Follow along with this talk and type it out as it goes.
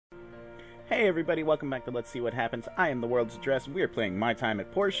Hey everybody, welcome back to Let's See What Happens. I am the World's Address. We are playing My Time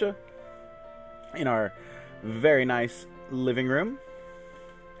at Portia in our very nice living room.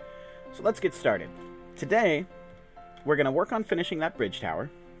 So let's get started. Today, we're going to work on finishing that bridge tower.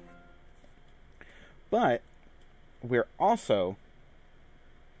 But we're also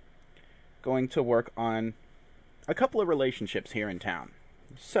going to work on a couple of relationships here in town.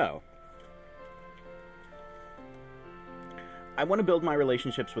 So, I want to build my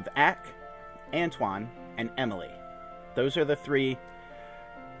relationships with Ack, Antoine, and Emily. Those are the three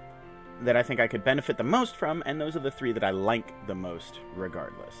that I think I could benefit the most from, and those are the three that I like the most,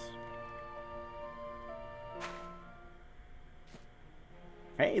 regardless.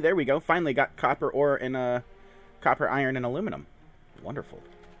 Hey, there we go. Finally got copper ore and copper, iron, and aluminum. Wonderful.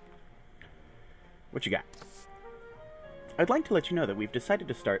 What you got? I'd like to let you know that we've decided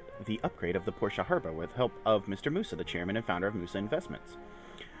to start the upgrade of the Portia Harbour with help of Mr. Musa, the chairman and founder of Musa Investments.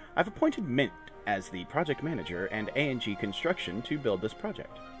 I've appointed Mint as the project manager and A&G Construction to build this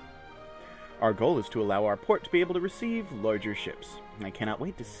project. Our goal is to allow our port to be able to receive larger ships. I cannot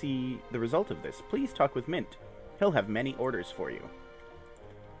wait to see the result of this. Please talk with Mint. He'll have many orders for you.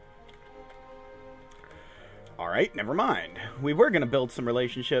 Alright, never mind. We were going to build some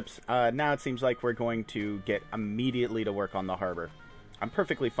relationships. Now it seems like we're going to get immediately to work on the harbor. I'm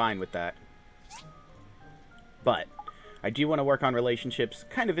perfectly fine with that. But I do want to work on relationships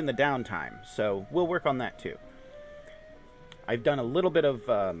kind of in the downtime, so we'll work on that too. I've done a little bit of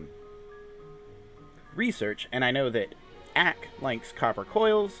research, and I know that Ack likes copper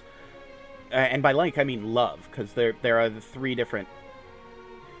coils, and by like I mean love, because there are the three different,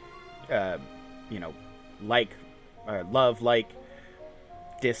 love, like,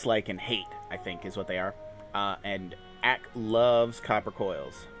 dislike, and hate, I think is what they are. And Ack loves copper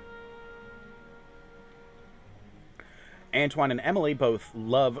coils. Antoine and Emily both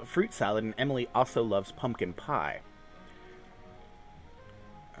love fruit salad, and Emily also loves pumpkin pie.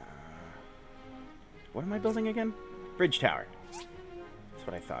 What am I building again? Bridge tower. That's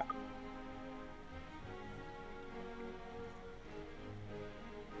what I thought.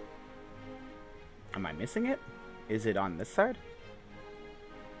 Am I missing it? Is it on this side?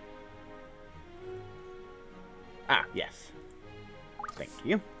 Ah, yes. Thank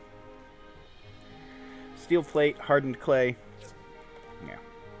you. Steel plate, hardened clay. Yeah.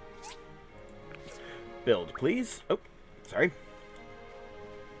 Build, please. Oh, sorry.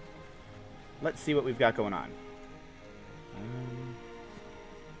 Let's see what we've got going on.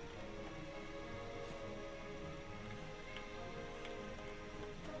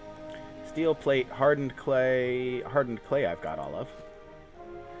 Steel plate, hardened clay. Hardened clay I've got all of.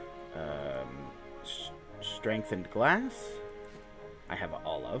 Strengthened glass I have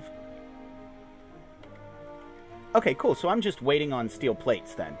all of. Okay, cool. So I'm just waiting on steel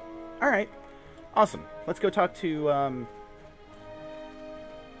plates then. Alright. Awesome. Let's go talk to,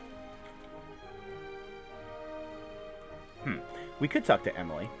 we could talk to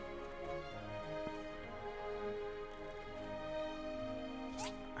Emily.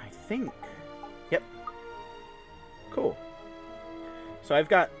 I think. Yep. Cool. So I've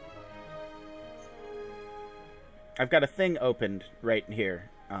got a thing opened right here,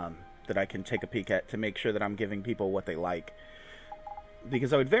 that I can take a peek at to make sure that I'm giving people what they like.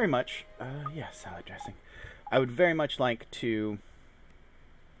 Because I would very much, yeah, salad dressing. I would very much like to,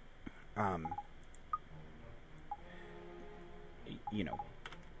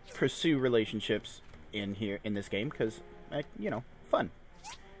 pursue relationships in this game, because, fun.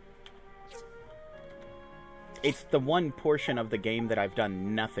 It's the one portion of the game that I've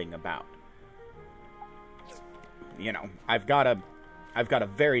done nothing about. I've got a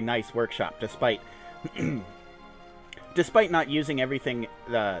very nice workshop, despite not using everything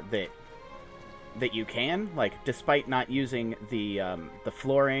that you can, like despite not using the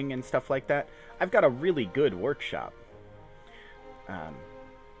flooring and stuff like that. I've got a really good workshop.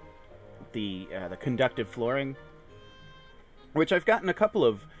 The conductive flooring, which I've gotten a couple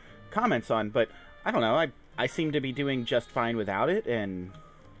of comments on, but I don't know. I seem to be doing just fine without it, and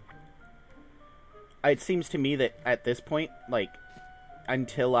it seems to me that at this point, like,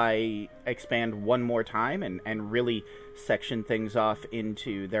 until I expand one more time and really section things off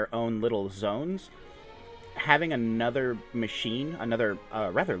into their own little zones, having another machine, another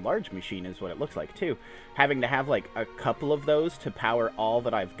rather large machine is what it looks like too, having to have like a couple of those to power all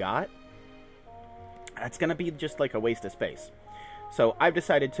that I've got, that's going to be just like a waste of space. So I've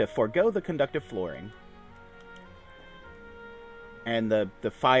decided to forego the conductive flooring and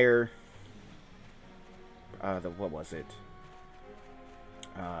the fire, what was it?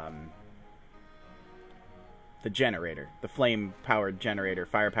 the generator. The flame-powered generator,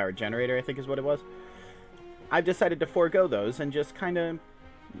 fire-powered generator, I think is what it was. I've decided to forego those and just kind of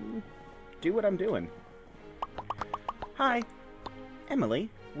do what I'm doing. Hi. Emily,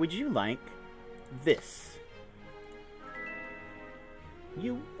 would you like this?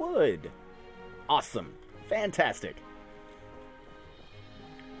 You would. Awesome. Fantastic.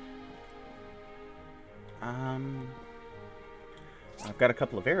 I've got a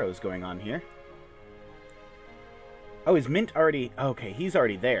couple of arrows going on here. Oh, is Mint already... Okay, he's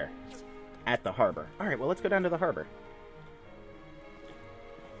already there. At the harbor. Alright, well, let's go down to the harbor.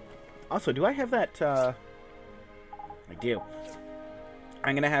 Also, do I have that, I do.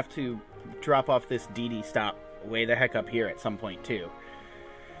 I'm gonna have to drop off this DD stop way the heck up here at some point, too.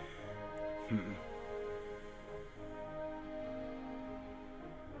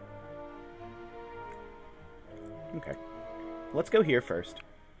 Okay. Let's go here first.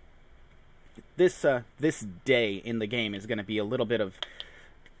 This day in the game is gonna be a little bit of...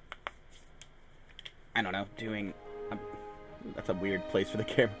 I don't know, doing... that's a weird place for the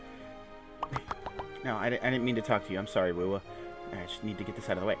camera. No, I didn't mean to talk to you. I'm sorry, Woo. I just need to get this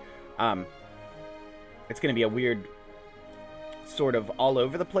out of the way. It's going to be a weird sort of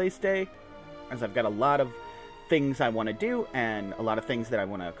all-over-the-place day, as I've got a lot of things I want to do, and a lot of things that I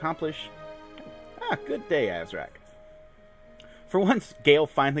want to accomplish. Good day, Azrak. For once, Gale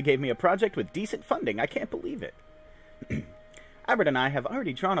finally gave me a project with decent funding. I can't believe it. Albert and I have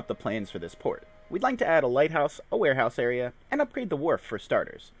already drawn up the plans for this port. We'd like to add a lighthouse, a warehouse area, and upgrade the wharf for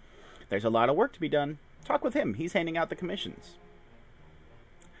starters. There's a lot of work to be done. Talk with him. He's handing out the commissions.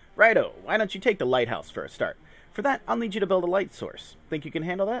 Righto. Why don't you take the lighthouse for a start? For that, I'll need you to build a light source. Think you can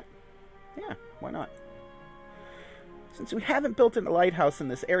handle that? Yeah, why not? Since we haven't built a lighthouse in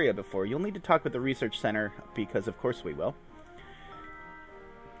this area before, you'll need to talk with the research center, because of course we will.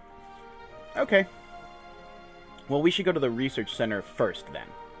 Okay. Well, we should go to the research center first, then.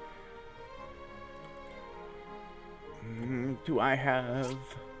 Do I have...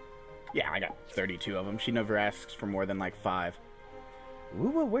 Yeah, I got 32 of them. She never asks for more than, like, 5.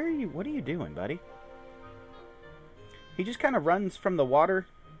 Woo, where are you? What are you doing, buddy? He just kind of runs from the water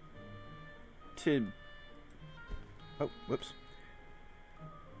to... Oh, whoops.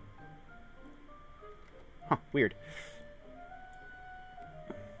 Huh, weird.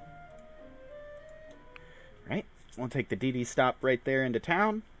 Right, we'll take the DD stop right there into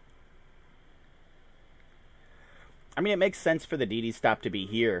town. I mean, it makes sense for the DD stop to be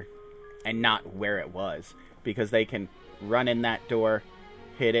here and not where it was, because they can run in that door,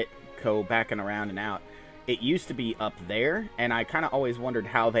 hit it, go back and around and out. It used to be up there, and I kind of always wondered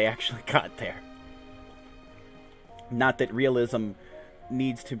how they actually got there. Not that realism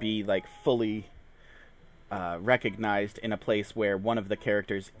needs to be, like, fully recognized in a place where one of the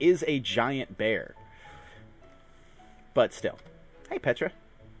characters is a giant bear. But still. Hey, Petra.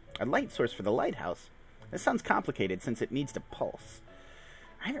 A light source for the lighthouse. This sounds complicated since it needs to pulse.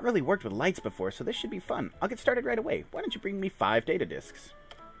 I haven't really worked with lights before, so this should be fun. I'll get started right away. Why don't you bring me 5 data disks?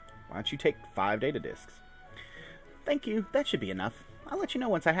 Why don't you take 5 data disks? Thank you. That should be enough. I'll let you know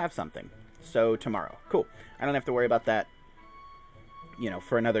once I have something. So, tomorrow. Cool. I don't have to worry about that, you know,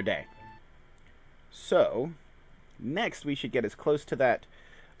 for another day. So, next we should get as close to that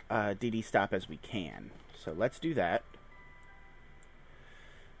DD stop as we can. So, let's do that.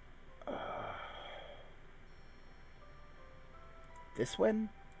 This one?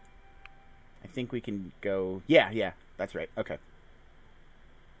 I think we can go... Yeah, that's right. Okay.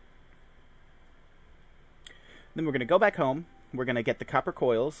 Then we're going to go back home. We're going to get the copper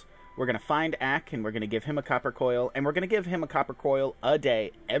coils. We're going to find Ack, and we're going to give him a copper coil. And we're going to give him a copper coil a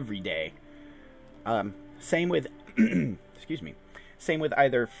day, every day. Same with... excuse me. Same with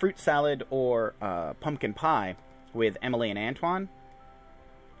either fruit salad or pumpkin pie with Emily and Antoine.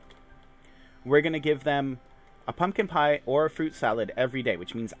 We're going to give them a pumpkin pie or a fruit salad every day,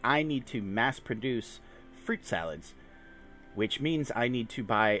 which means I need to mass produce fruit salads, which means I need to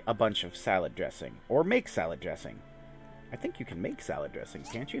buy a bunch of salad dressing or make salad dressing. I think you can make salad dressing,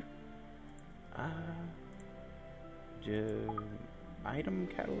 can't you? Item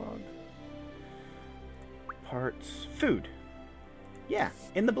catalog. Parts. Food. Yeah,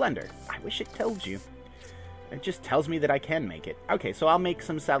 in the blender. I wish it tells you. It just tells me that I can make it. Okay, so I'll make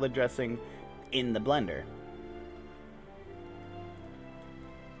some salad dressing in the blender.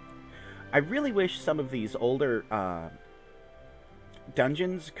 I really wish some of these older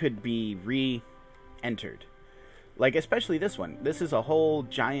dungeons could be re-entered. Like, especially this one. This is a whole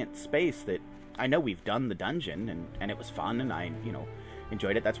giant space that I know we've done the dungeon, and it was fun, and I, you know,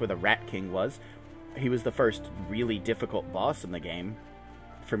 enjoyed it. That's where the Rat King was. He was the first really difficult boss in the game.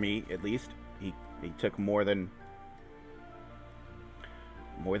 For me, at least. He He took more than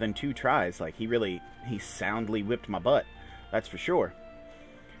 2 tries. Like, he soundly whipped my butt. That's for sure.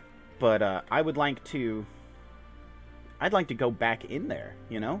 But I'd like to go back in there,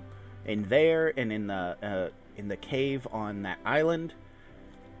 you know? In there and in the cave on that island.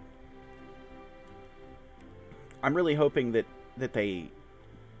 I'm really hoping that they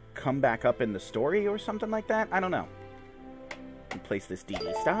come back up in the story or something like that. I don't know. Place this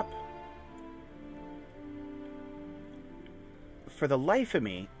DD stop. For the life of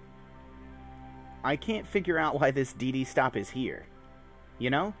me, I can't figure out why this DD stop is here. You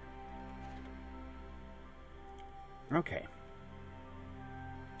know? Okay.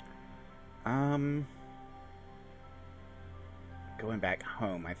 Going back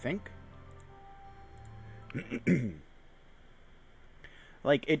home, I think.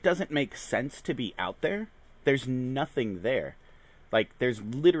 Like, it doesn't make sense to be out there. There's nothing there. Like, there's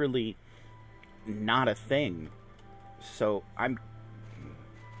literally not a thing. So, I'm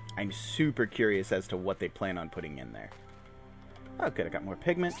super curious as to what they plan on putting in there. Oh, good, I got more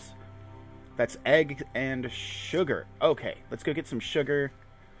pigments. That's egg and sugar. Okay, let's go get some sugar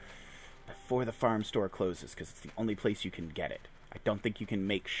before the farm store closes, because it's the only place you can get it. I don't think you can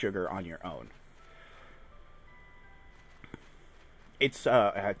make sugar on your own. It's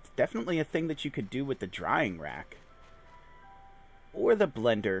definitely a thing that you could do with the drying rack. Or the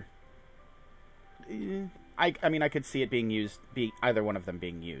blender. I mean, I could see it being used, either one of them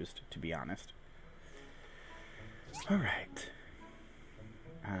being used, to be honest. Alright.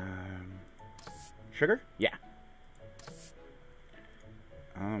 Sugar? Yeah.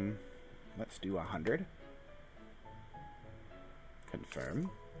 Let's do 100. Confirm.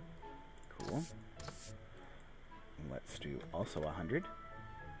 Cool. Let's do also 100.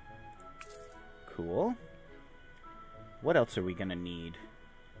 Cool. What else are we gonna need?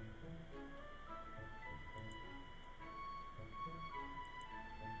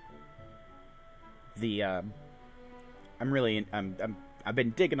 I've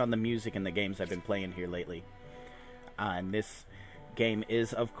been digging on the music in the games I've been playing here lately. And this game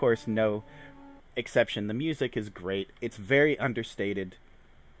is, of course, no exception. The music is great. It's very understated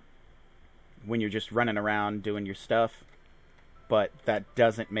when you're just running around doing your stuff, but that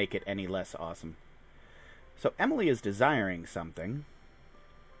doesn't make it any less awesome. So Emily is desiring something.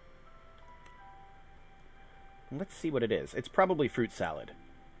 Let's see what it is. It's probably fruit salad.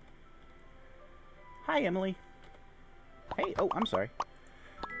 Hi, Emily. Hey, oh, I'm sorry.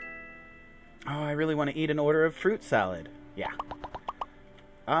 Oh, I really want to eat an order of fruit salad. Yeah.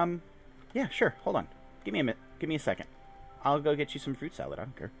 Yeah, sure. Hold on. Give me a minute. Give me a second. I'll go get you some fruit salad. I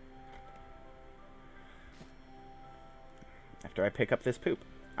don't care. After I pick up this poop.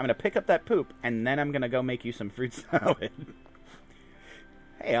 I'm going to pick up that poop, and then I'm going to go make you some fruit salad.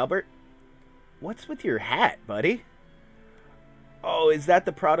 Hey, Albert. What's with your hat, buddy? Oh, is that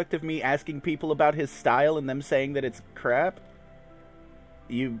the product of me asking people about his style and them saying that it's crap?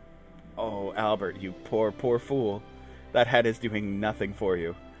 Oh, Albert, you poor, poor fool. That hat is doing nothing for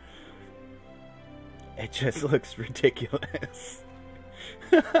you. It just looks ridiculous.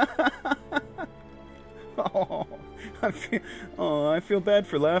 Oh, I feel bad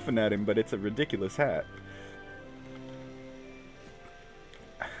for laughing at him, but it's a ridiculous hat.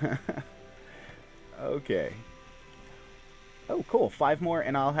 Okay. Oh, cool. 5 more,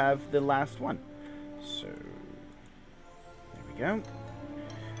 and I'll have the last one. So, there we go.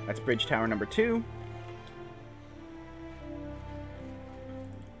 That's bridge tower number 2.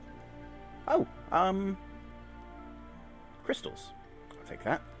 Oh, crystals. I'll take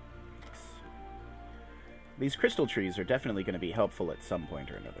that. Thanks. These crystal trees are definitely going to be helpful at some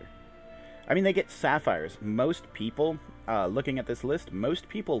point or another. I mean, they get sapphires. Most people, looking at this list, most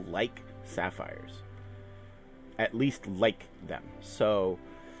people like sapphires. At least like them. So,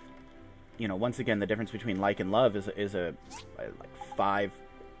 you know, once again, the difference between like and love is like 5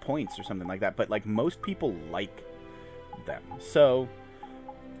 points or something like that. But, like, most people like them. So,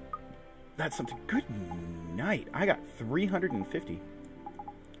 that's something. Good night. I got 350.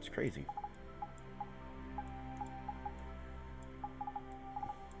 It's crazy.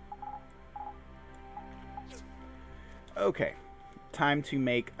 Okay. Time to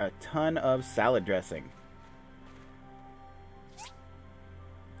make a ton of salad dressing.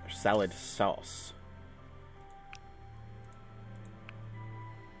 Salad sauce.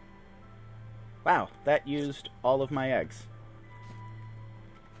 Wow, that used all of my eggs.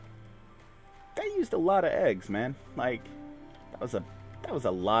 That used a lot of eggs, man. Like, that was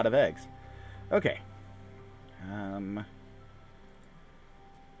a lot of eggs. Okay.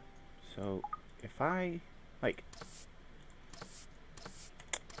 So if I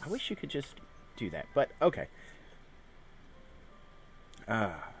wish you could just do that, but okay.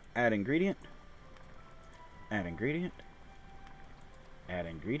 Add ingredient. Add ingredient. Add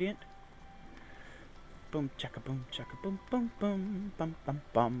ingredient. Boom, chaka, boom, boom, boom, boom, bum, bum,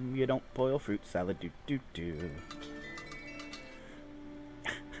 bum. You don't boil fruit salad, do.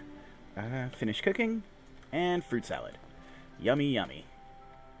 Finish cooking, and fruit salad. Yummy, yummy.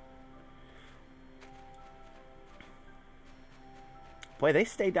 Boy, they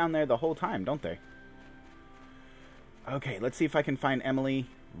stay down there the whole time, don't they? Okay, let's see if I can find Emily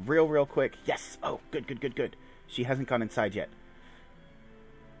real quick. Yes! Oh, good. She hasn't gone inside yet.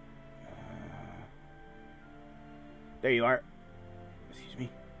 There you are. Excuse me.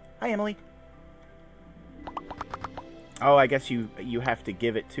 Hi, Emily. Oh, I guess you have to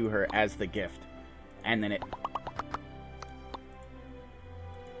give it to her as the gift. And then it...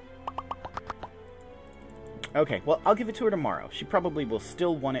 Okay, well, I'll give it to her tomorrow. She probably will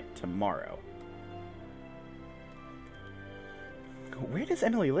still want it tomorrow. Where does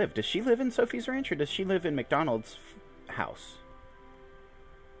Emily live? Does she live in Sophie's Ranch, or does she live in McDonald's house?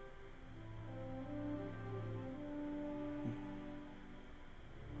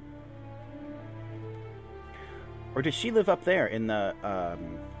 Or does she live up there in the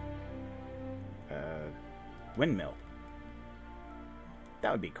windmill?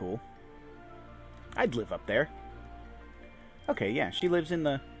 That would be cool. I'd live up there. Okay, yeah, she lives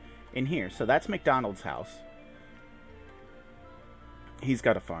in here. So that's McDonald's house. He's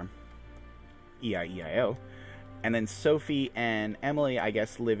got a farm. E-I-E-I-O. And then Sophie and Emily, I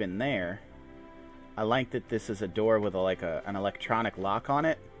guess, live in there. I like that this is a door with an electronic lock on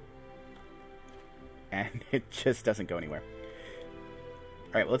it. And it just doesn't go anywhere.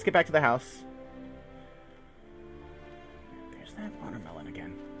 Alright, well, let's get back to the house. There's that watermelon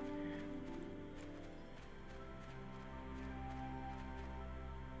again.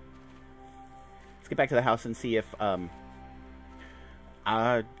 Let's get back to the house and see if,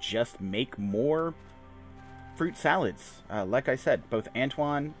 just make more fruit salads. Like I said, both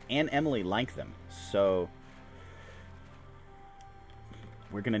Antoine and Emily like them. So...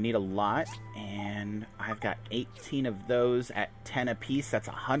 we're going to need a lot, and I've got 18 of those at 10 apiece. That's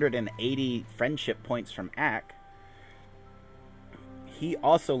 180 friendship points from Ack. He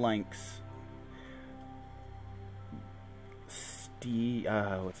also likes...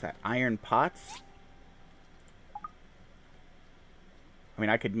 what's that? Iron pots? I mean,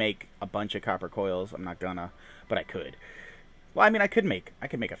 I could make a bunch of copper coils. I'm not gonna, but I could. Well, I mean, I could make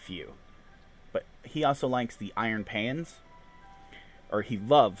a few. But he also likes the iron pans. Or he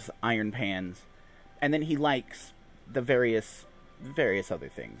loves iron pans, and then he likes the various other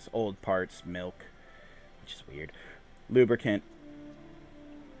things. Old parts, milk, which is weird, lubricant,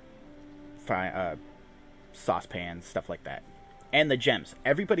 saucepans, stuff like that. And the gems.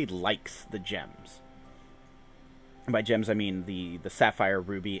 Everybody likes the gems. And by gems, I mean the sapphire,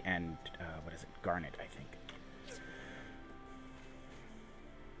 ruby, and, what is it, garnet, I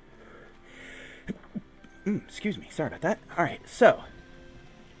think. Excuse me, sorry about that. Alright, so...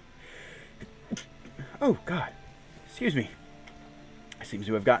 oh, God. Excuse me. I seem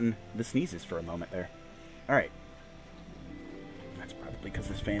to have gotten the sneezes for a moment there. Alright. That's probably because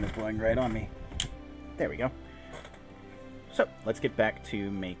this fan is blowing right on me. There we go. So, let's get back to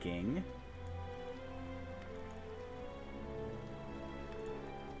making...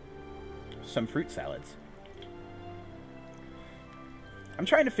 some fruit salads. I'm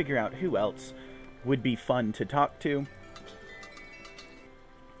trying to figure out who else would be fun to talk to.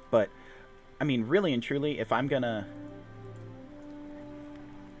 But... I mean, really and truly, if I'm gonna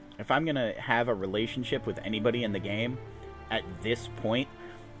have a relationship with anybody in the game at this point,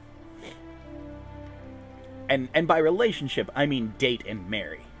 and by relationship, I mean date and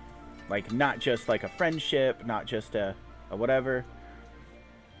marry. Like, not just like a friendship, not just a whatever.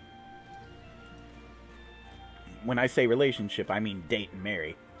 When I say relationship, I mean date and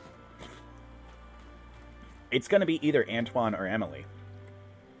marry. It's gonna be either Antoine or Emily.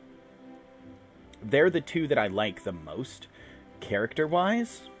 They're the two that I like the most,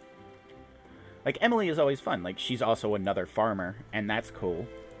 character-wise. Like, Emily is always fun. Like, she's also another farmer, and that's cool.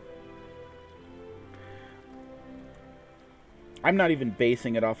 I'm not even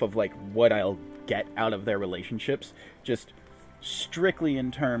basing it off of, like, what I'll get out of their relationships. Just strictly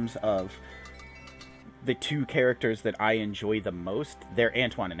in terms of the two characters that I enjoy the most. They're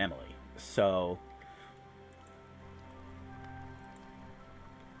Antoine and Emily. So...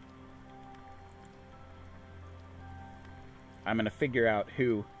 I'm going to figure out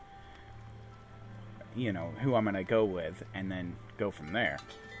who I'm going to go with, and then go from there.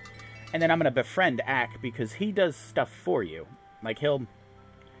 And then I'm going to befriend Ack, because he does stuff for you. Like,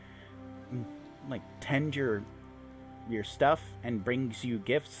 like, tend your stuff and brings you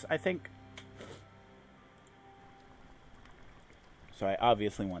gifts, I think. So I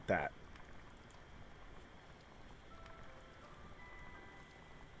obviously want that.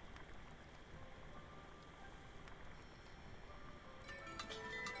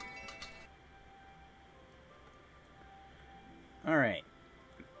 Alright.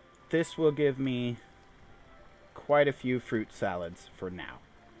 This will give me quite a few fruit salads for now.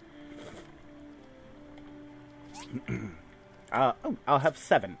 I'll have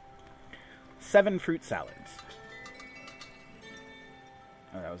 7. 7 fruit salads.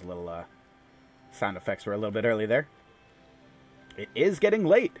 Oh, that was a little, sound effects were a little bit early there. It is getting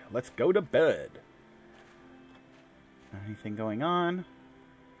late. Let's go to bed. Anything going on?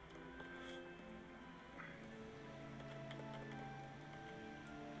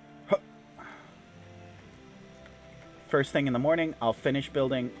 Huh. First thing in the morning, I'll finish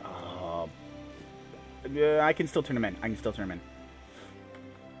building. I can still turn them in.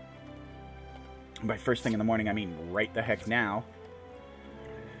 By first thing in the morning, I mean right the heck now.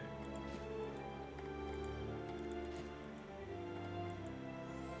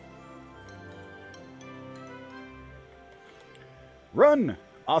 Run!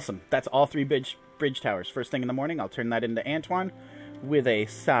 Awesome. That's all 3 bridge towers. First thing in the morning, I'll turn that into Antoine with a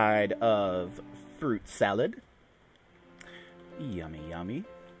side of fruit salad. Yummy, yummy.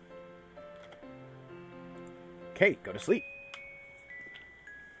 Okay, go to sleep.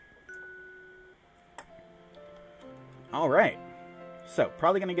 Alright. So,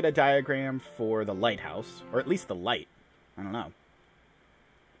 probably going to get a diagram for the lighthouse. Or at least the light. I don't know.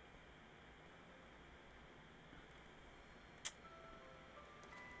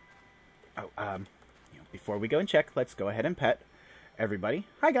 Oh, before we go and check, let's go ahead and pet everybody.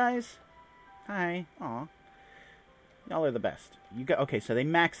 Hi, guys. Hi. Aw. Y'all are the best. You got okay, so they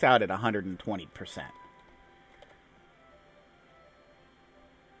max out at 120%.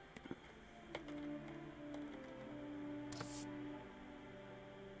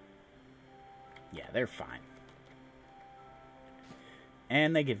 Yeah, they're fine.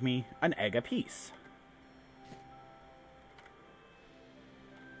 And they give me an egg apiece.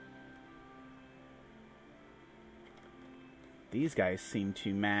 These guys seem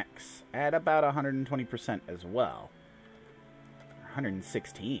to max at about 120% as well.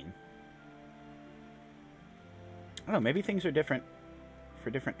 116. I don't know, maybe things are different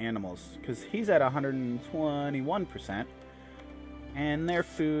for different animals. Because he's at 121%. And their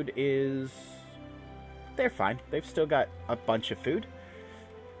food is... they're fine. They've still got a bunch of food.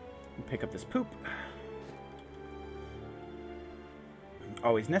 Pick up this poop.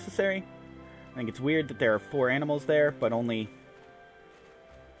 Always necessary. I think it's weird that there are 4 animals there, but only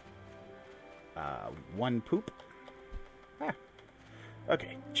 1 poop. Ah.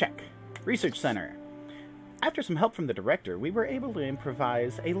 Okay, check. Research Center. After some help from the director, we were able to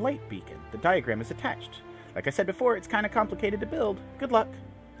improvise a light beacon. The diagram is attached. Like I said before, it's kind of complicated to build. Good luck.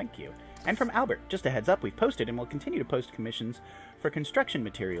 Thank you. And from Albert, just a heads up, we've posted and will continue to post commissions for construction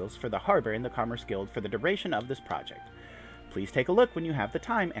materials for the Harbour and the Commerce Guild for the duration of this project. Please take a look when you have the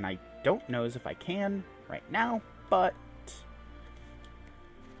time, and I don't know if I can right now, but...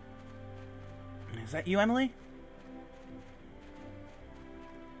 Is that you, Emily?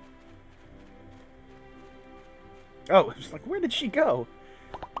 Oh, I was like, where did she go?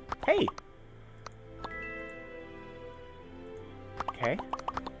 Hey! Okay.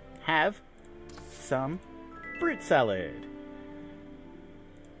 Have some fruit salad.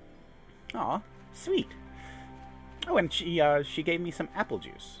 Aw, sweet. Oh, and she gave me some apple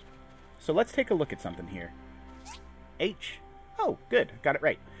juice. So let's take a look at something here. H. Oh, good. Got it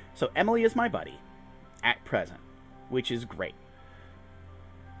right. So Emily is my buddy. At present. Which is great.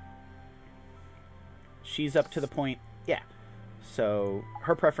 She's up to the point... Yeah. So,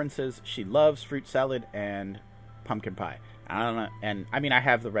 her preferences, she loves fruit salad and pumpkin pie. I don't know. And, I mean, I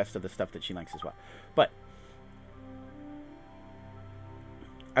have the rest of the stuff that she likes as well. But...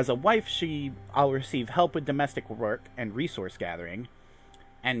 as a wife, I'll receive help with domestic work and resource gathering,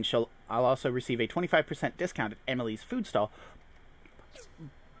 and I'll also receive a 25% discount at Emily's food stall.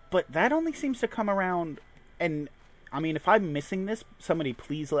 But that only seems to come around, and I mean, if I'm missing this, somebody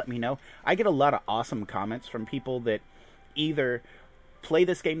please let me know. I get a lot of awesome comments from people that either play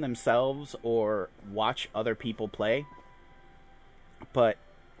this game themselves or watch other people play. But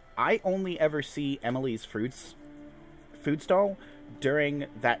I only ever see Emily's food stall during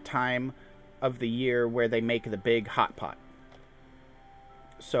that time of the year where they make the big hot pot.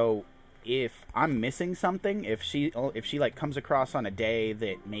 So if I'm missing something, if she like comes across on a day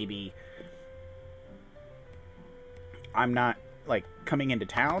that maybe I'm not like coming into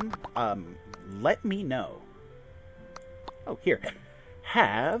town, let me know. Oh, here.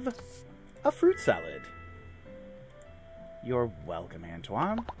 Have a fruit salad. You're welcome,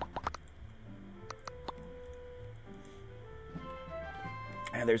 Antoine.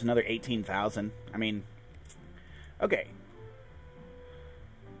 And there's another 18,000. I mean, okay.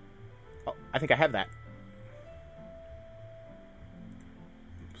 Oh, I think I have that.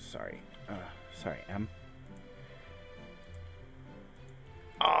 Sorry. Sorry, Em.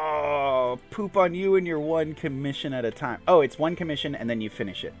 Oh, poop on you and your one commission at a time. Oh, it's one commission and then you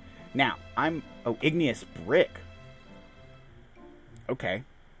finish it. Now, oh, igneous brick. Okay.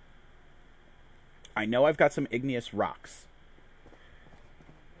 I know I've got some igneous rocks.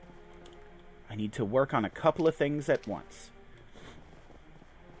 I need to work on a couple of things at once.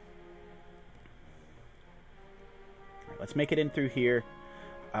 All right, let's make it in through here.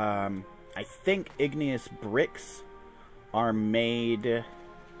 I think igneous bricks are made...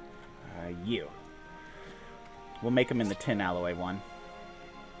 We'll make them in the tin alloy one.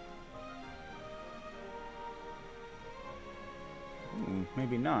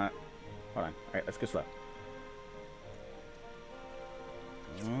 Maybe not. Hold on. Alright, let's go slow.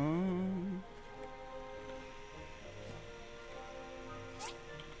 No.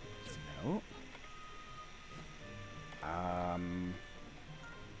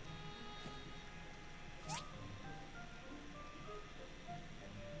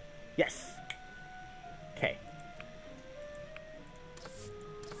 Yes. Okay.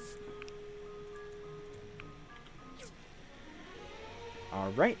 All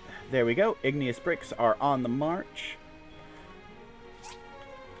right. There we go. Igneous bricks are on the march.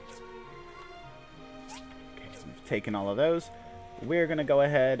 Okay, we've taken all of those. We're going to go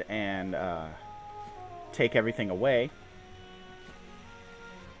ahead and take everything away.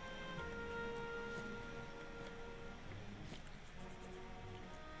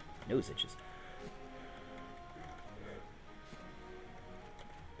 Nose itches.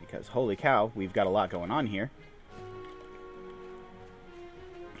 Because, holy cow, we've got a lot going on here.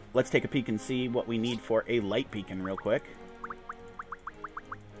 Let's take a peek and see what we need for a light beacon real quick.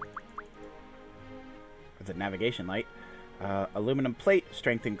 The navigation light. Aluminum plate,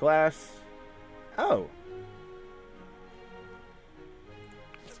 strengthened glass. Oh.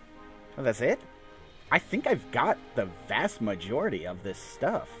 Oh, that's it? I think I've got the vast majority of this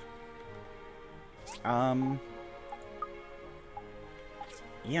stuff. Yeah,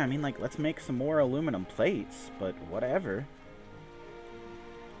 I mean, like, let's make some more aluminum plates, but whatever.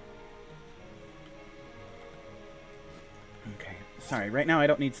 Okay, sorry, right now I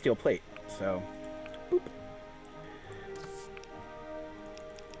don't need steel plate, so... Boop.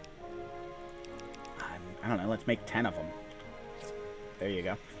 I don't know, let's make 10 of them. There you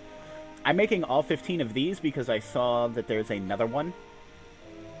go. I'm making all 15 of these because I saw that there's another one.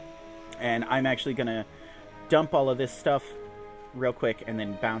 And I'm actually going to dump all of this stuff real quick and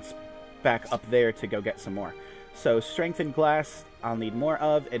then bounce back up there to go get some more. So, strengthened glass, I'll need more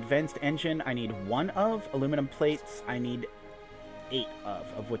of. Advanced engine, I need 1 of. Aluminum plates, I need 8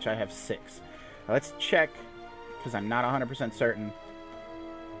 of which I have 6. Now, let's check, because I'm not 100% certain.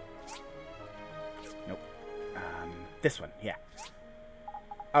 Nope. This one, yeah.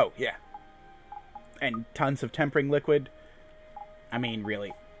 Oh, yeah. And tons of tempering liquid. I mean,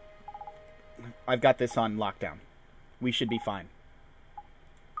 really. I've got this on lockdown. We should be fine.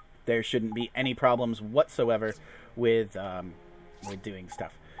 There shouldn't be any problems whatsoever with doing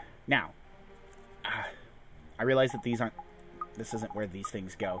stuff. Now, I realize that these aren't... This isn't where these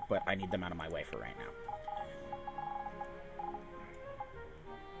things go, but I need them out of my way for right now.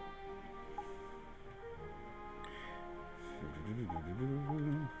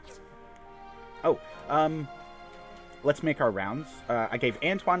 Oh, let's make our rounds. I gave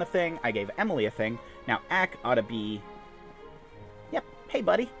Antoine a thing. I gave Emily a thing. Now, Ack ought to be... Yep. Hey,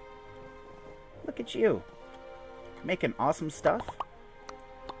 buddy. Look at you. Making awesome stuff.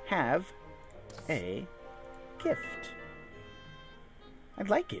 Have a gift. I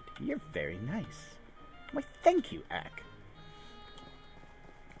like it. You're very nice. Why, thank you, Ack.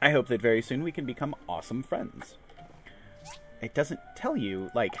 I hope that very soon we can become awesome friends. It doesn't tell you,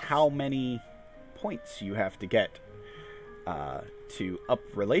 like, how many points you have to get to up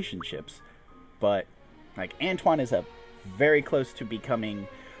relationships, but, like, Antoine is very close to becoming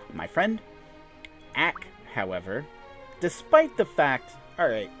my friend. Ack, however, despite the fact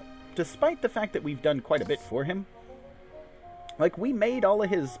that we've done quite a bit for him, like, we made all of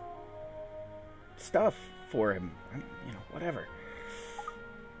his stuff for him, you know, whatever.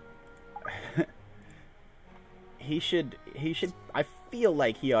 He should, I feel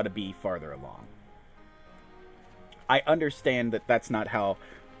like he ought to be farther along. I understand that that's not how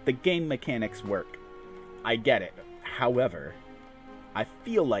The game mechanics work. I get it. However, I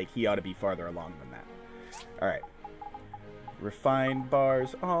feel like he ought to be farther along than that. Alright. Refined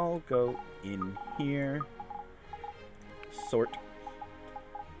bars all go in here. Sort.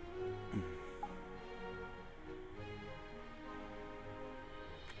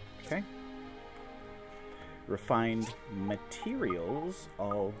 Okay. Refined materials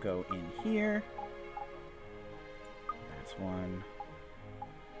all go in here. That's one.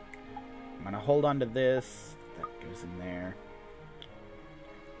 I'm going to hold on to this. That goes in there.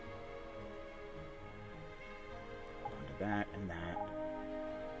 Hold on to that and that.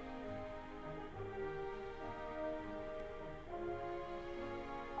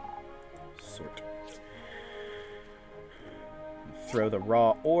 Sort. Throw the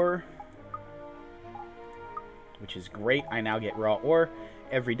raw ore, which is great. I now get raw ore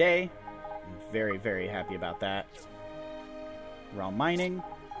every day. I'm very, very happy about that. Raw mining.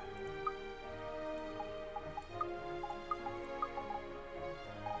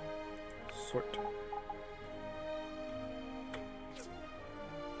 Sort.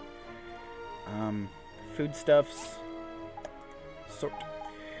 Foodstuffs. Sort.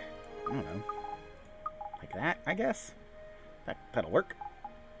 I don't know. Like that, I guess. That'll work.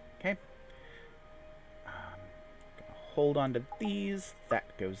 Okay. Gonna hold on to these.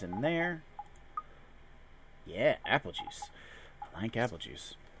 That goes in there. Yeah, apple juice. I like apple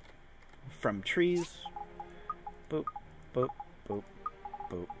juice. From trees. Boop, boop, boop,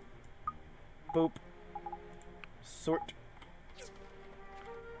 boop. Boop. Sort.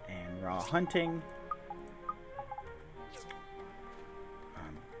 And raw hunting.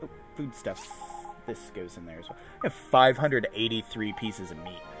 Foodstuffs. This goes in there as well. I have 583 pieces of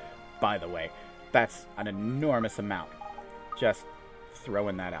meat, by the way. That's an enormous amount. Just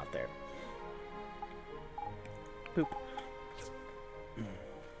throwing that out there. Boop.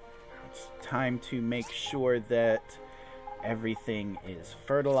 It's time to make sure that everything is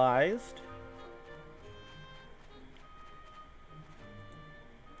fertilized.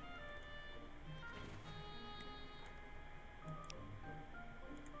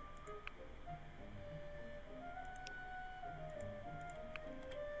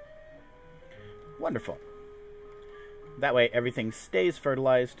 Wonderful. That way everything stays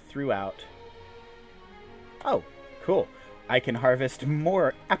fertilized throughout. Oh, cool. I can harvest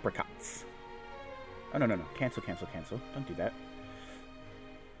more apricots. Oh, no, no, no. Cancel, cancel, cancel. Don't do that.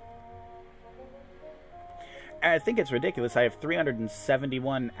 I think it's ridiculous. I have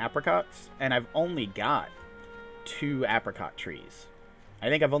 371 apricots, and I've only got 2 apricot trees. I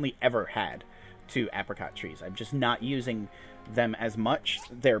think I've only ever had 2 apricot trees. I'm just not using them as much.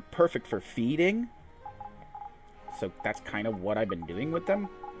 They're perfect for feeding, so that's kind of what I've been doing with them.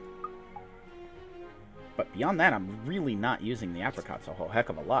 But beyond that, I'm really not using the apricots a whole heck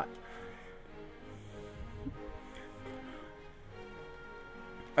of a lot.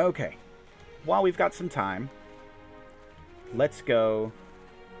 Okay, while we've got some time, let's go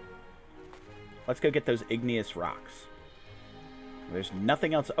get those igneous rocks. There's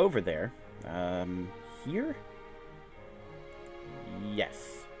nothing else over there. Here?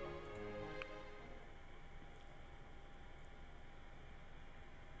 Yes.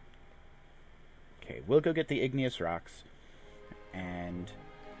 Okay, we'll go get the igneous rocks. And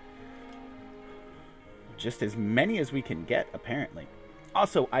just as many as we can get, apparently.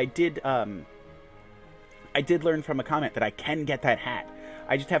 Also, I did learn from a comment that I can get that hat.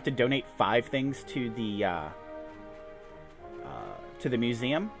 I just have to donate 5 things to the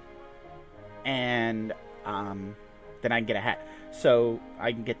museum, and then I can get a hat. So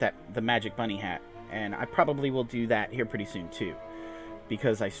I can get the Magic Bunny hat, and I probably will do that here pretty soon too,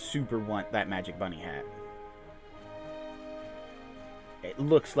 because I super want that Magic Bunny hat. It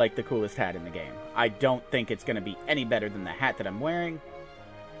looks like the coolest hat in the game. I don't think it's going to be any better than the hat that I'm wearing,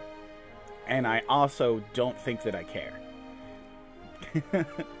 and I also don't think that I care.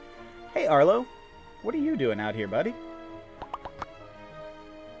 Hey Arlo, what are you doing out here, buddy?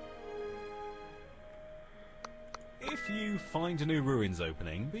 If you find a new ruins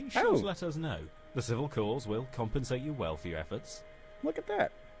opening, be sure to let us know. The civil cause will compensate you well for your efforts. Look at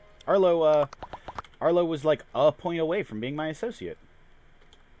that. Arlo was like a point away from being my associate.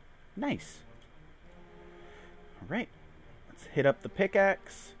 Nice. Alright. Let's hit up the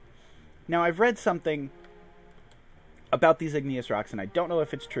pickaxe. Now, I've read something about these igneous rocks, and I don't know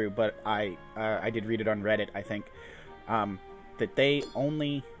if it's true, but I did read it on Reddit, I think, that they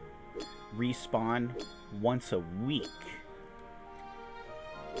only respawn once a week.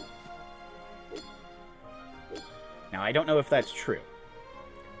 Now, I don't know if that's true,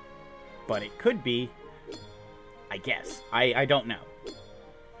 but it could be, I guess. I don't know.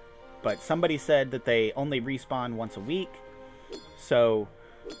 but somebody said that they only respawn once a week, so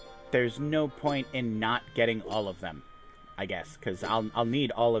there's no point in not getting all of them, I guess, because I'll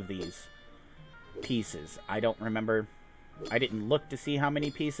need all of these pieces. I don't remember. I didn't look to see how many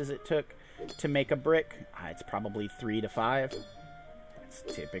pieces it took to make a brick. It's probably 3 to 5. It's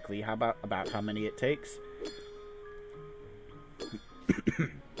typically about how many it takes.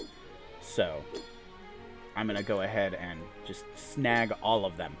 So I'm gonna go ahead and just snag all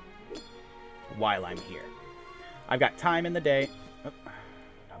of them while I'm here. I've got time in the day. Oh,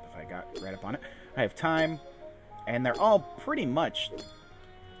 not if I got right up on it. I have time, and they're all pretty much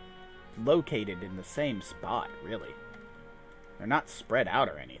located in the same spot, really. They're not spread out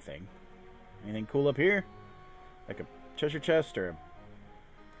or anything. Anything cool up here? Like a treasure chest or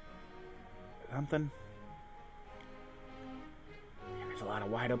something? There's a lot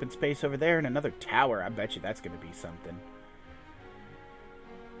of wide open space over there and another tower. I bet you that's going to be something.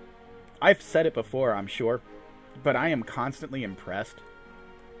 I've said it before, I'm sure, but I am constantly impressed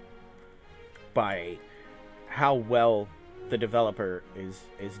by how well the developer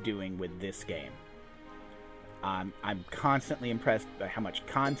is doing with this game. I'm constantly impressed by how much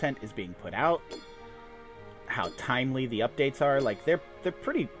content is being put out, how timely the updates are. Like, they're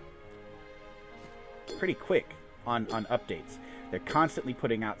pretty quick on updates. They're constantly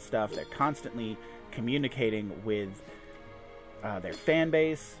putting out stuff. They're constantly communicating with their fan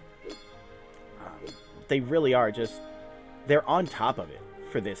base. They really are they're on top of it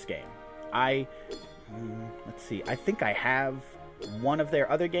for this game. Let's see, I think I have one of their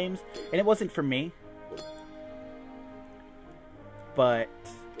other games, and it wasn't for me. But,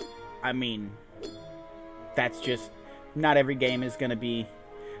 I mean, that's just, not every game is going to be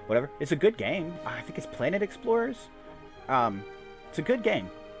whatever. It's a good game. I think it's Planet Explorers. It's a good game.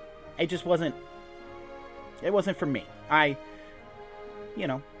 It just wasn't, it wasn't for me. Meh.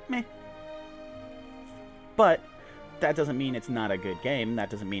 But that doesn't mean it's not a good game. That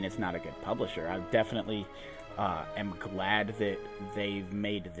doesn't mean it's not a good publisher. I definitely am glad that they've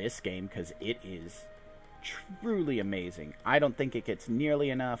made this game, because it is truly amazing. I don't think it gets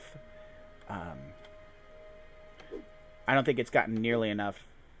nearly enough. I don't think it's gotten nearly enough.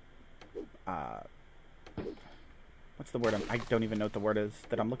 What's the word? I don't even know what the word is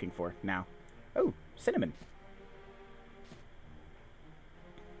that I'm looking for now. Oh, cinnamon.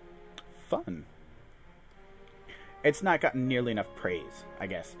 Fun. It's not gotten nearly enough praise, I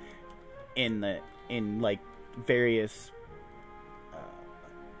guess, in like various.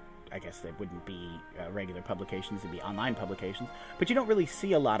 I guess they wouldn't be regular publications; it'd be online publications. But you don't really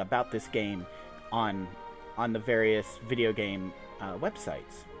see a lot about this game on the various video game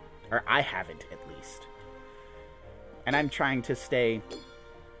websites, or I haven't, at least. And I'm trying to stay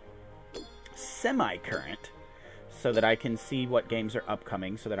semi-current so that I can see what games are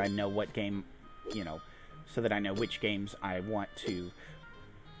upcoming, so that I know what game, so that I know which games I want to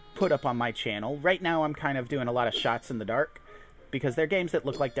put up on my channel. Right now, I'm kind of doing a lot of shots in the dark, because they're games that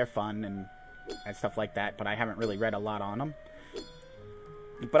look like they're fun and stuff like that, but I haven't really read a lot on them.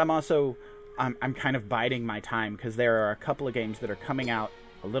 But I'm kind of biding my time, because there are a couple of games that are coming out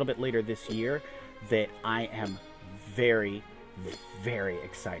a little bit later this year that I am very, very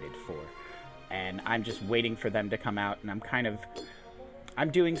excited for. And I'm just waiting for them to come out, and I'm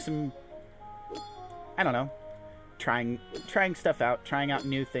doing some, I don't know, trying stuff out, trying out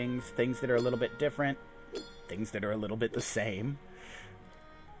new things that are a little bit different, things that are a little bit the same.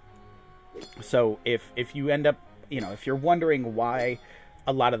 So if you end up, if you're wondering why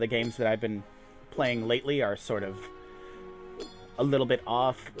a lot of the games that I've been playing lately are sort of a little bit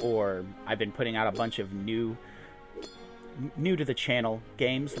off, or I've been putting out a bunch of new to the channel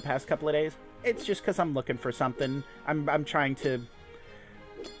games the past couple of days, it's just because I'm looking for something. I'm trying to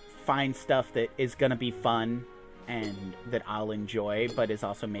find stuff that is going to be fun and that I'll enjoy, but is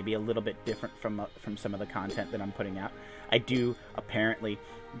also maybe a little bit different from some of the content that I'm putting out. I do apparently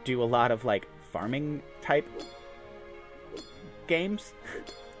do a lot of like farming type games,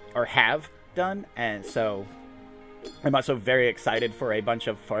 or have done, and so I'm also very excited for a bunch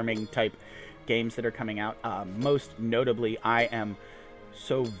of farming type games that are coming out. Most notably, I am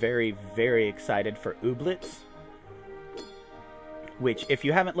so very, very excited for Ooblets, which, if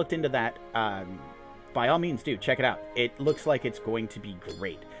you haven't looked into that, by all means do. Check it out. It looks like it's going to be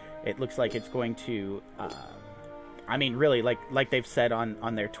great. It looks like it's going to, I mean, really, like they've said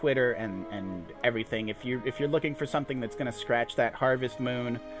on their Twitter and everything, if you're looking for something that's going to scratch that Harvest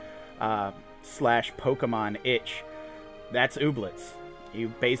Moon / Pokemon itch, that's Ooblets.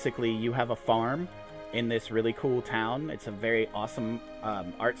 You have a farm in this really cool town. It's a very awesome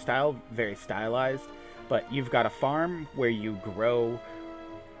art style, very stylized. But you've got a farm where you grow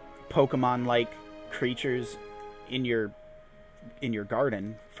Pokemon-like creatures in your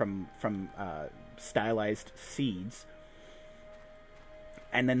garden from stylized seeds,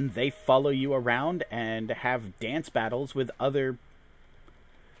 and then they follow you around and have dance battles with other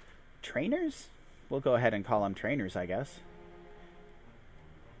trainers. We'll go ahead and call them trainers, I guess.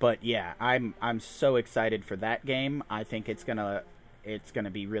 But yeah, I'm so excited for that game. I think it's gonna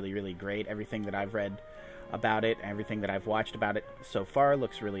be really, really great. Everything that I've read about it, everything that I've watched about it so far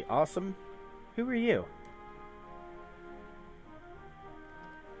looks really awesome. Who are you?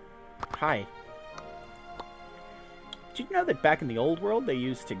 Hi. Did you know that back in the old world they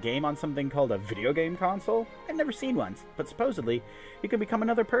used to game on something called a video game console? I've never seen one, but supposedly you can become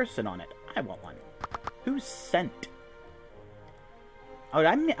another person on it. I want one. Who's Sent? Oh,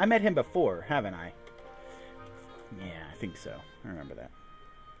 I met him before, haven't I? Yeah, I think so. I remember that.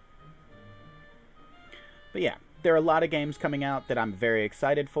 But yeah, there are a lot of games coming out that I'm very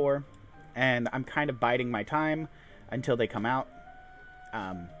excited for, and I'm kind of biding my time until they come out.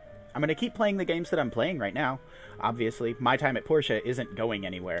 I'm going to keep playing the games that I'm playing right now. Obviously, my time at Portia isn't going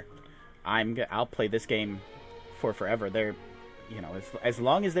anywhere. I'll play this game for forever. They're, you know, as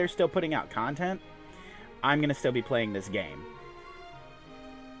long as they're still putting out content, I'm going to still be playing this game.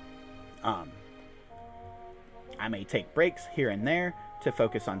 I may take breaks here and there to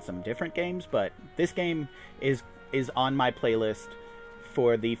focus on some different games, but this game is on my playlist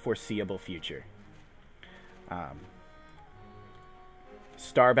for the foreseeable future.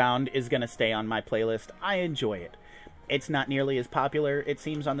 Starbound is going to stay on my playlist. I enjoy it. It's not nearly as popular, it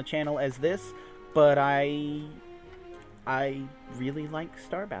seems, on the channel as this, but I really like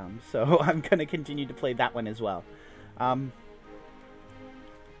Starbound, so I'm going to continue to play that one as well. And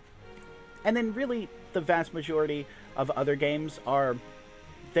then really, the vast majority of other games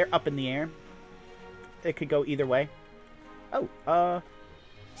they're up in the air. It could go either way. Oh,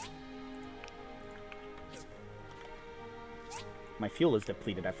 my fuel is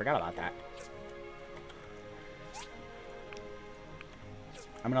depleted. I forgot about that.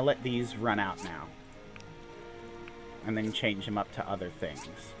 I'm going to let these run out now. And then change them up to other things.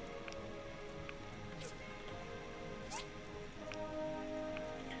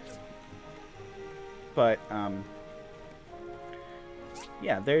 But,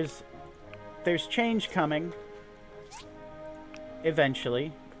 yeah, there's change coming.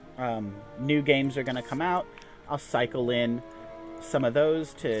 Eventually. New games are going to come out. I'll cycle in some of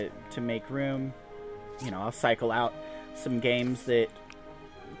those to make room. You know, I'll cycle out some games that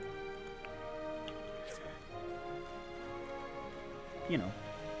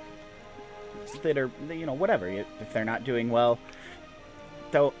that are, you know, whatever, if they're not doing well.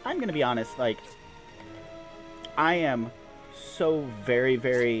 Though, I'm going to be honest, like, I am so very,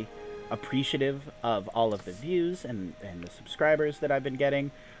 very appreciative of all of the views and the subscribers that I've been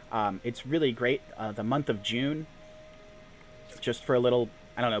getting. It's really great. The month of June, just for a little,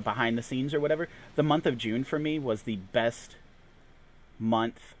 I don't know, behind the scenes or whatever, the month of June for me was the best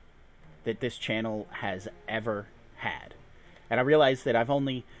month that this channel has ever had. And I realized that I've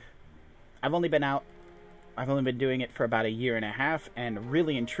only been doing it for about 1.5 years, and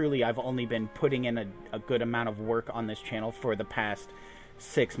really and truly I've only been putting in a good amount of work on this channel for the past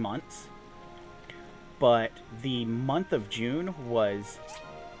 6 months. But the month of June was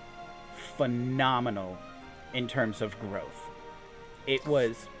phenomenal in terms of growth. It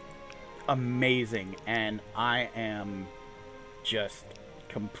was amazing, and I am just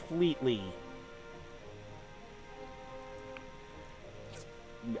completely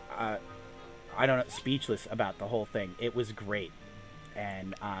I don't know, speechless about the whole thing. It was great,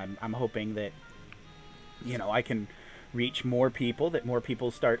 and I'm hoping that, you know, I can reach more people, that more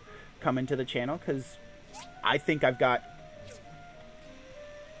people start coming to the channel, because I think I've got,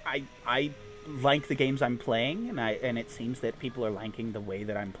 I like the games I'm playing, and it seems that people are liking the way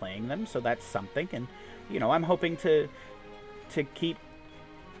that I'm playing them, so that's something. And, you know, I'm hoping to keep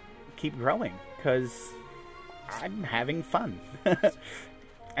growing, because I'm having fun.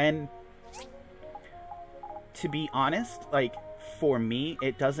 And to be honest, like, for me,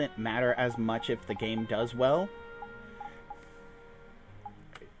 it doesn't matter as much if the game does well.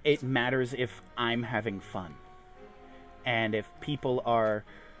 It matters if I'm having fun. And if people are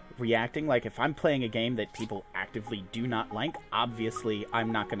reacting, like, if I'm playing a game that people actively do not like, obviously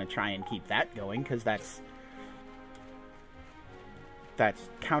I'm not going to try and keep that going, because that's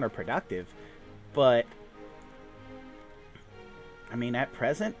counterproductive. But, I mean, at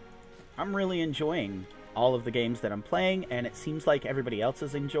present, I'm really enjoying all of the games that I'm playing, and it seems like everybody else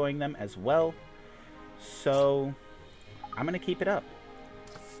is enjoying them as well. So, I'm going to keep it up.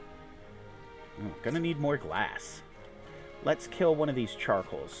 I'm going to need more glass. Let's kill one of these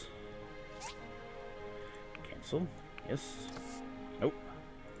charcoals. Cancel. Yes. Nope.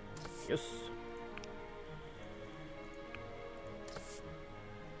 Yes.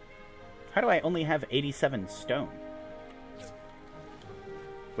 How do I only have 87 stone?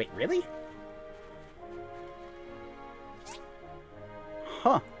 Wait, really?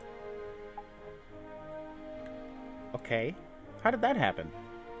 Huh. Okay. How did that happen?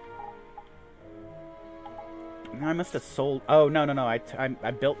 I must have sold... Oh, no. I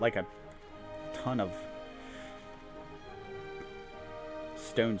built like a ton of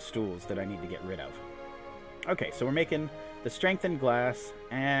stone stools that I need to get rid of. Okay, so we're making the strengthened glass,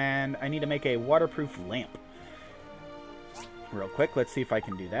 and I need to make a waterproof lamp. Real quick, let's see if I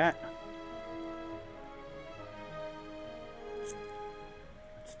can do that.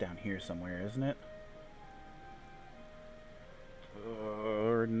 It's down here somewhere, isn't it?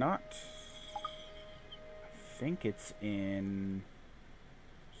 Or not. I think it's in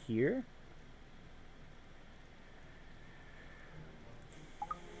here.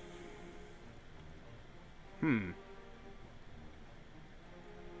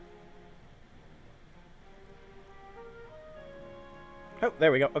 Oh,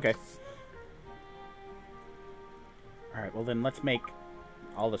 there we go. Okay. Alright, well then let's make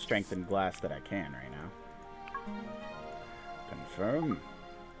all the strengthened glass that I can right now. Confirm.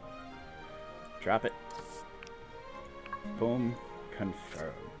 Drop it. Boom.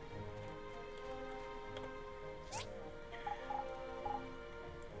 Confirm.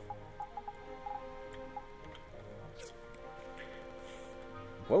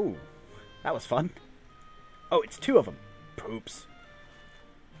 Whoa. That was fun. Oh, it's 2 of them. Poops.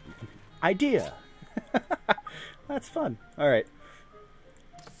 Idea. That's fun. Alright.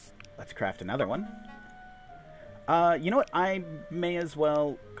 Let's craft another one. You know what? I may as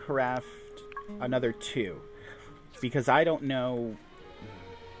well craft another 2. Because I don't know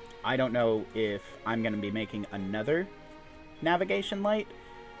if I'm going to be making another navigation light.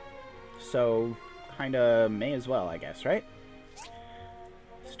 So, kinda may as well, I guess, right?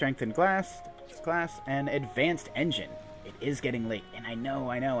 Strengthened glass, and advanced engine. It is getting late, and I know,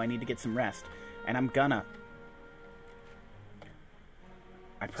 I need to get some rest. And I'm gonna.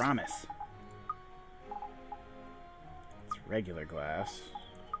 I promise. It's regular glass.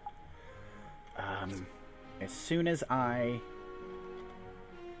 As soon as I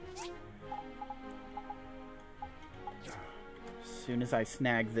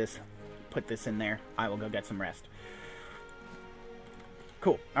snag this, put this in there, I will go get some rest.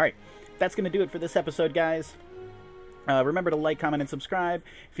 Cool. Alright. That's going to do it for this episode, guys. Remember to like, comment, and subscribe.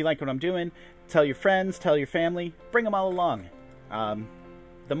 If you like what I'm doing, tell your friends, tell your family, bring them all along.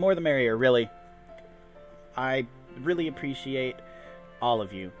 The more the merrier, really. I really appreciate all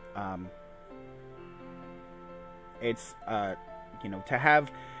of you. It's, you know, to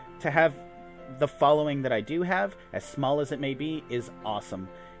have the following that I do have, as small as it may be, is awesome.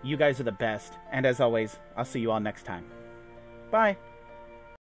 You guys are the best. And as always, I'll see you all next time. Bye.